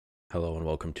Hello and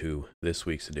welcome to this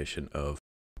week's edition of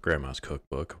Grandma's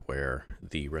Cookbook, where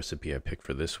the recipe I picked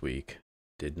for this week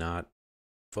did not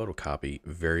photocopy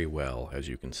very well, as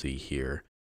you can see here.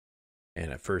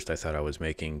 And at first I thought I was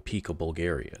making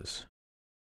Peek-a-Bulgarias,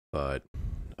 but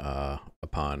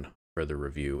upon further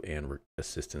review and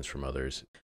assistance from others,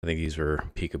 I think these are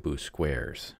Peek-a-Boo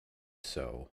squares.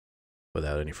 So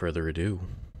without any further ado,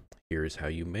 here's how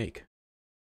you make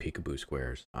Peek-a-Boo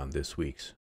squares on this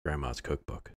week's Grandma's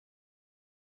Cookbook.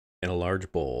 In a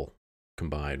large bowl,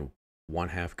 combine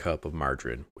 1/2 cup of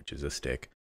margarine, which is a stick,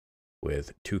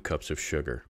 with 2 cups of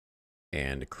sugar,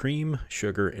 and cream,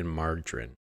 sugar, and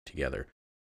margarine together.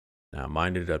 Now,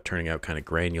 mine ended up turning out kind of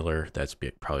granular. That's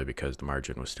probably because the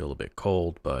margarine was still a bit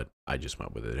cold, but I just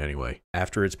went with it anyway.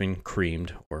 After it's been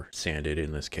creamed, or sanded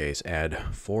in this case,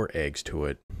 add 4 eggs to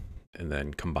it, and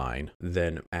then combine.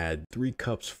 Then add 3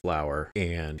 cups flour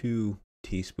and 2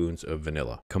 teaspoons of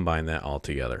vanilla. Combine that all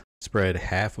together. Spread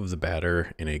half of the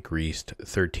batter in a greased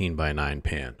 13x9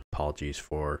 pan. Apologies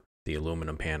for the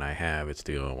aluminum pan I have, it's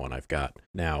the only one I've got.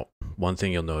 Now, one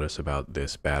thing you'll notice about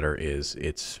this batter is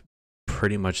it's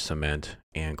pretty much cement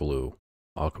and glue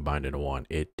all combined into one.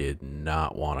 It did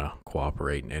not want to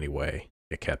cooperate in any way.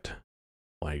 It kept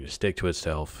wanting to stick to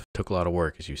itself. Took a lot of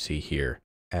work, as you see here.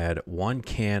 Add 1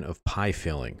 can of pie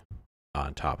filling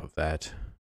on top of that.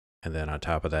 And then on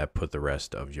top of that, put the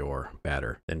rest of your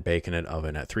batter. Then bake in an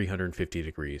oven at 350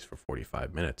 degrees for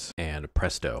 45 minutes. And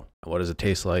presto. What does it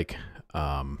taste like?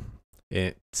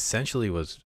 It essentially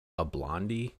was a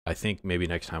blondie. I think maybe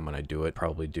next time when I do it,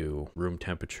 probably do room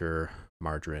temperature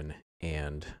margarine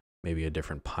and maybe a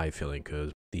different pie filling,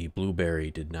 because the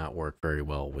blueberry did not work very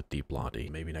well with the blondie.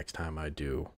 Maybe next time I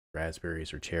do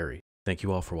raspberries or cherry. Thank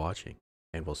you all for watching,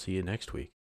 and we'll see you next week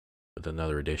with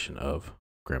another edition of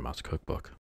Grandma's Cookbook.